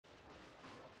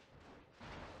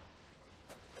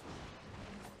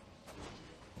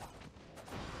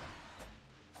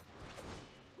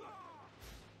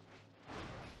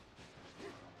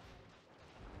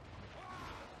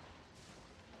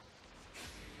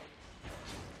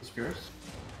Spears.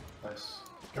 Nice.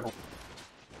 Careful.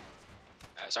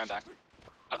 Sorry, I'm back.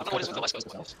 I don't know what is with the West Coast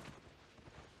players.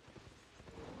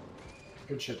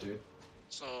 Good shit, dude.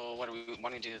 So, what do we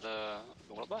want to do? The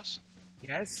world boss?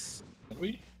 Yes. Can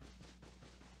we?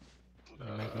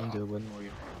 I might need one more.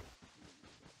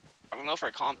 I don't know if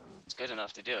our comp is good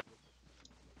enough to do it.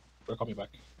 They're coming back.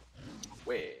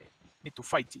 We need to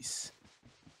fight this.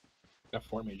 We have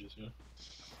 4 mages, yeah.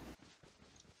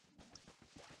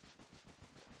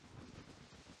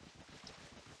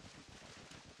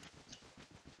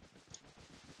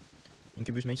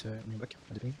 Incubus mates on your back,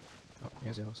 at the ping. Oh,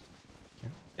 yeah, they lost. You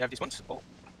have these ones? Oh.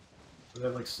 We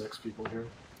have like 6 people here.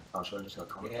 Oh, should I just got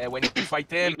caught? Yeah, we need to fight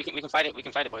them. We can fight it. We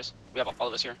can fight it, boys. We have all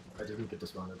of us here. I didn't get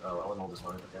dismounted. Oh, Elenol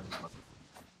dismounted again.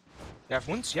 You have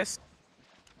wounds? Yes.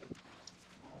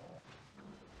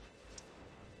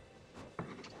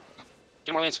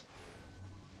 Get more lanes.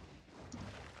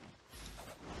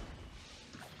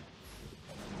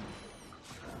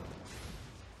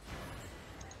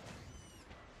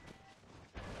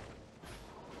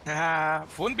 Ah,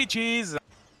 fun bitches.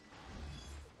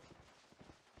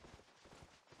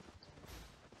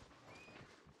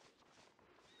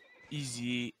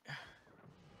 Easy.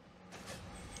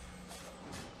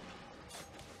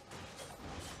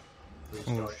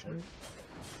 Oh shit.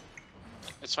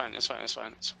 It's fine. It's fine. It's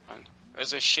fine. It's fine.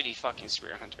 There's a shitty fucking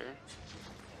spear hunter.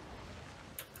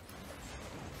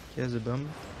 He has a bomb.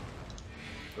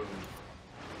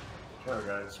 Care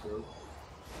guys, group.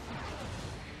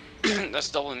 That's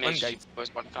double mage. guy.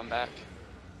 Boys want to come back.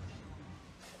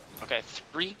 Okay,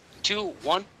 3, 2,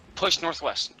 1. Push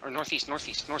northwest or northeast.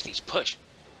 Push.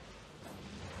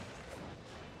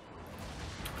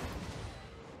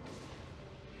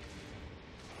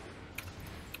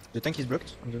 The tank is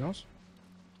blocked on the north.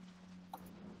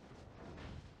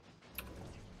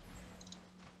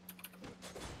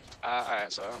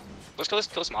 Alright, so let's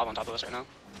kill this mob on top of us right now.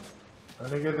 I'm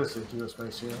gonna get this into a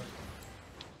space here.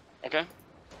 Okay.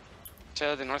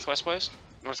 To the northwest, boys.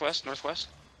 Northwest.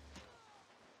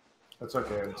 That's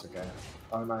okay, it's okay.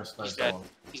 Oh, nice, nice. He's dead.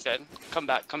 He's dead. Come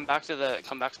back to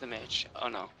the mage. Oh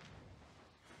no.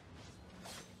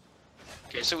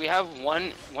 Okay, so we have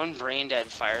one brain dead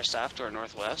fire staff to our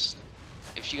northwest.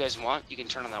 If you guys want, you can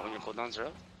turn on that when your cooldown's are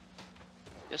up.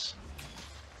 Yes.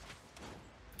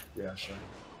 Yeah, sure.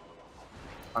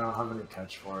 I don't have any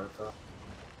catch for it though.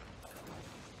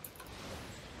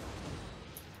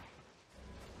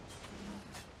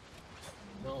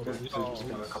 No, Good, so just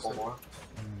got a couple more.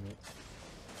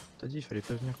 T'as dit il fallait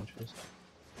pas venir quand tu fais ça.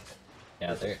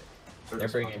 Yeah, they're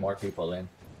bringing more people in.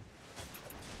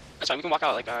 That's fine. We can walk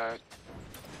out like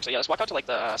So yeah, let's walk out to like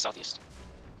the southeast.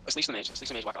 Let's leash the mage.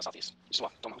 Walk out southeast. Just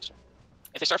walk. Don't move.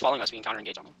 If they start following us, we can counter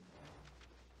engage on them.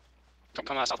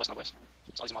 Come out southwest now, boys.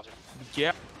 All these mobs are.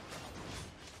 Yeah.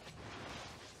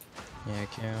 Yeah,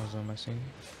 chaos on my scene.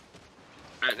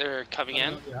 Alright, they're coming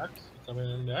in. The axe.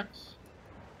 Coming in the axe.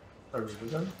 Are we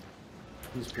good?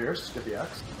 He's pierced. Get the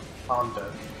axe. I'm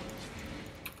dead.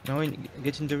 No,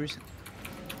 get in the reset.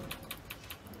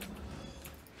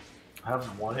 I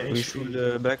have 1 HP. We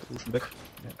should back.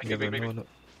 Yeah, Wait. no.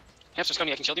 Hamster's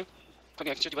coming. I can shield you. I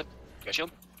can shield you, bud. You got a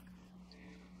shield?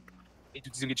 Et to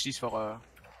disengage this for.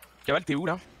 Caval, t'es où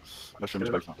là? Là, je fais mes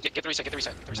spells. Get the reset.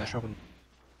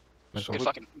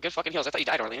 Machin. Good fucking heals. I thought you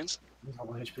died, Orleans. He's on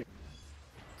 1 HP.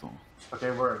 Attends.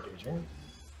 Okay, we're engaging.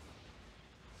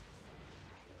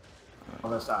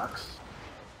 On this axe.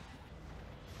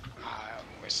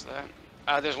 Where's that?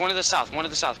 There's one to the south.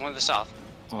 Attends,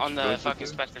 On tu peux the répéter fucking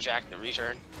Spectre Jack, the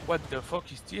return. What the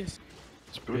fuck is this?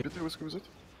 Tu peux répéter où est-ce que vous êtes?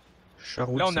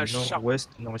 Charwood, Là, on a c'est Char- nord-ouest.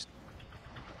 Nord-ouest.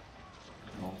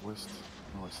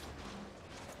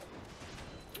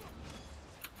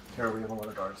 Here, we have a lot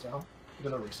of guards now.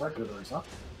 Gonna reset.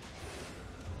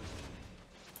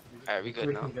 Alright, we good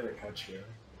we now. can get a catch here.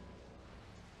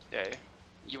 Yeah.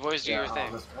 You boys do your On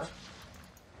thing. this guy.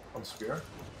 On spear.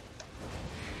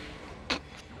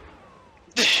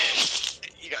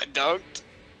 You got dunked.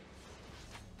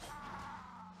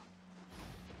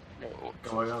 No.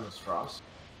 Going on this frost.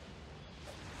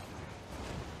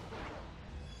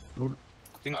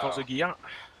 Thing for the gear.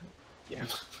 Yeah.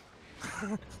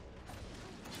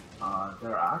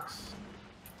 Their axe.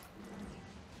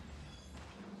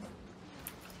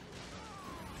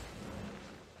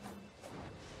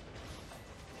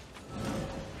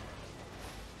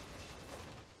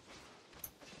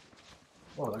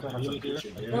 Oh, that guy has some good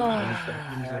shit here.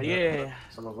 Yeah.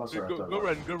 Some of us are at Go the...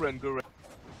 run.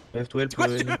 We have to help What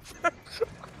the the fuck?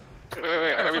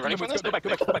 Wait, are we running from this? Go back.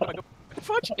 What the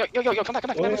fuck? Yo, come back.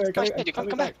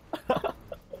 Come back.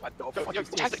 What the fuck Yo, is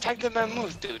this? tag the man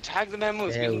moves, dude. Tag the man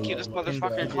moves. We can keep this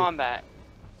motherfucker in combat.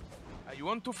 You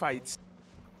want to fight?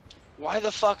 Why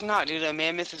the fuck not, dude? A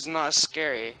mammoth is not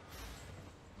scary.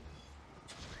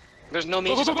 There's no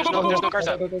mages up. There's no cards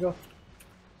up. Go.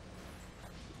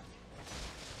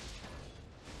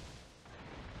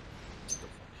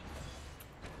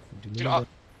 Dude,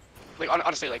 like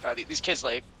honestly, like these kids,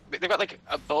 like they've got like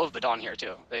a bow of Badon here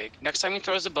too. Like next time he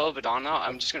throws a bow of Badon out,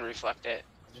 I'm just gonna reflect it.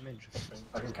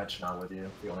 I can catch now with you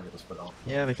if you want to get this put on.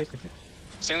 Yeah, reflect.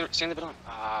 Stand the Badon.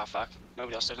 Ah, fuck.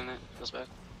 Nobody else stood in it. Feels bad.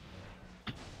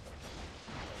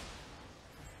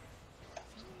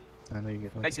 Ah non, il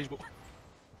est Nice, let's go.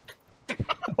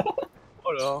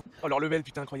 Oh leur level,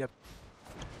 putain, incroyable.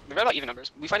 We've got about even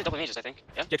numbers. We fight a double mages, I think.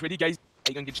 Yeah. Get ready, guys.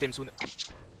 I gonna get them soon.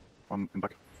 I'm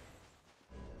back.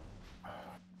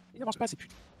 Il avance pas, c'est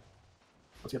putain.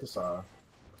 Let's get this.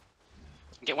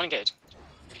 Get one engage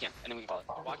if you can, and then we can call it.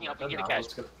 Walking up, we can get a Now, catch.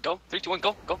 let's get Go. 3, 2, 1,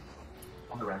 go. Go.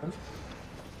 on the rampant.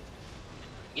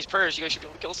 He's purged. You guys should be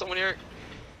able to kill someone here.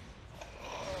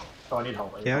 Oh, I need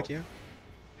help. Here.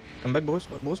 Come back, boys.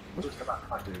 Just come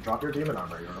back, dude. Drop your demon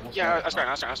armor. You're almost Yeah, there.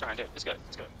 I was trying to do it. It's good.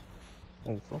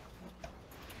 Oh, fuck.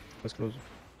 Let's close.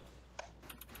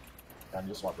 And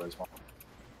you swap raise one.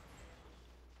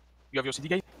 You have your CD,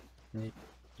 guys?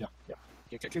 Yeah.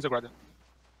 Okay, clear the grad.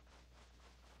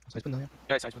 Ça spawn derrière.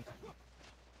 Yeah, it's nice one.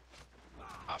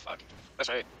 Oh, fuck. That's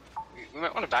right. We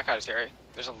might want to back out of here.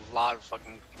 There's a lot of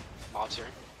fucking mobs here.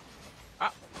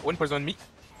 Ah, one person on me.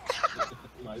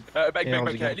 Nice. Back. Yeah, on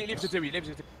the guy. Leave the theory, leave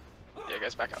the theory. Yeah,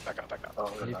 guys, back out. Oh,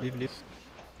 we're back. Leave.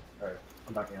 Alright,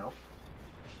 I'm backing out.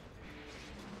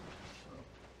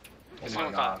 Oh Is my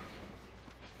anyone god. caught?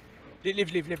 Leave.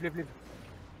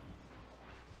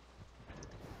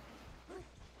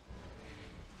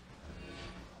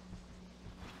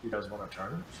 You guys want to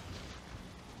turn?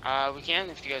 We can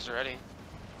if you guys are ready.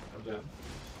 Okay.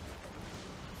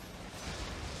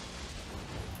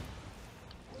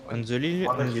 On the lily,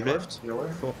 One on the extra left. healer.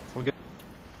 Forget.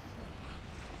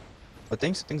 Oh,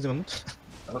 thanks the mammoth.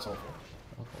 That was helpful.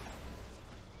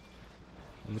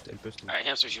 Mammoth help us. Alright,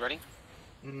 hamsters, you ready?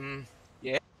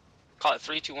 Yeah. Call it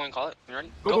 3, 2, 1, call it. You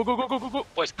ready? Go.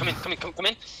 Boys, come in. I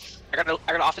got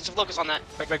an offensive locus on that.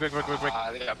 Back. They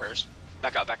got purged.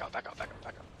 Back out.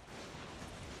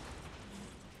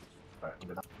 Alright, I'm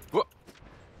good.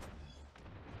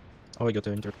 Oh, I got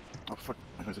an inter. Oh fuck,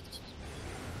 I know that.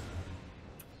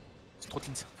 C'est trop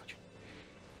clean ça. Fuck.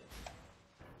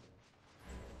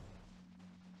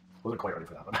 Wasn't quite ready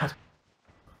for that one.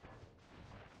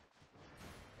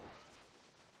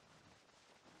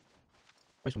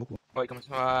 Oh, ils sont beaucoup. Ouais, comment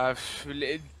ça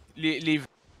leave.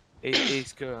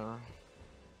 Est-ce que...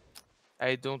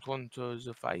 I don't want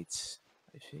the fight,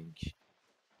 I think.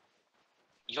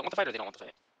 You don't want the fight or they don't want the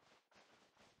fight?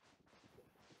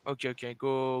 Okay,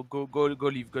 go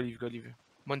leave.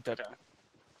 Mount up. Okay.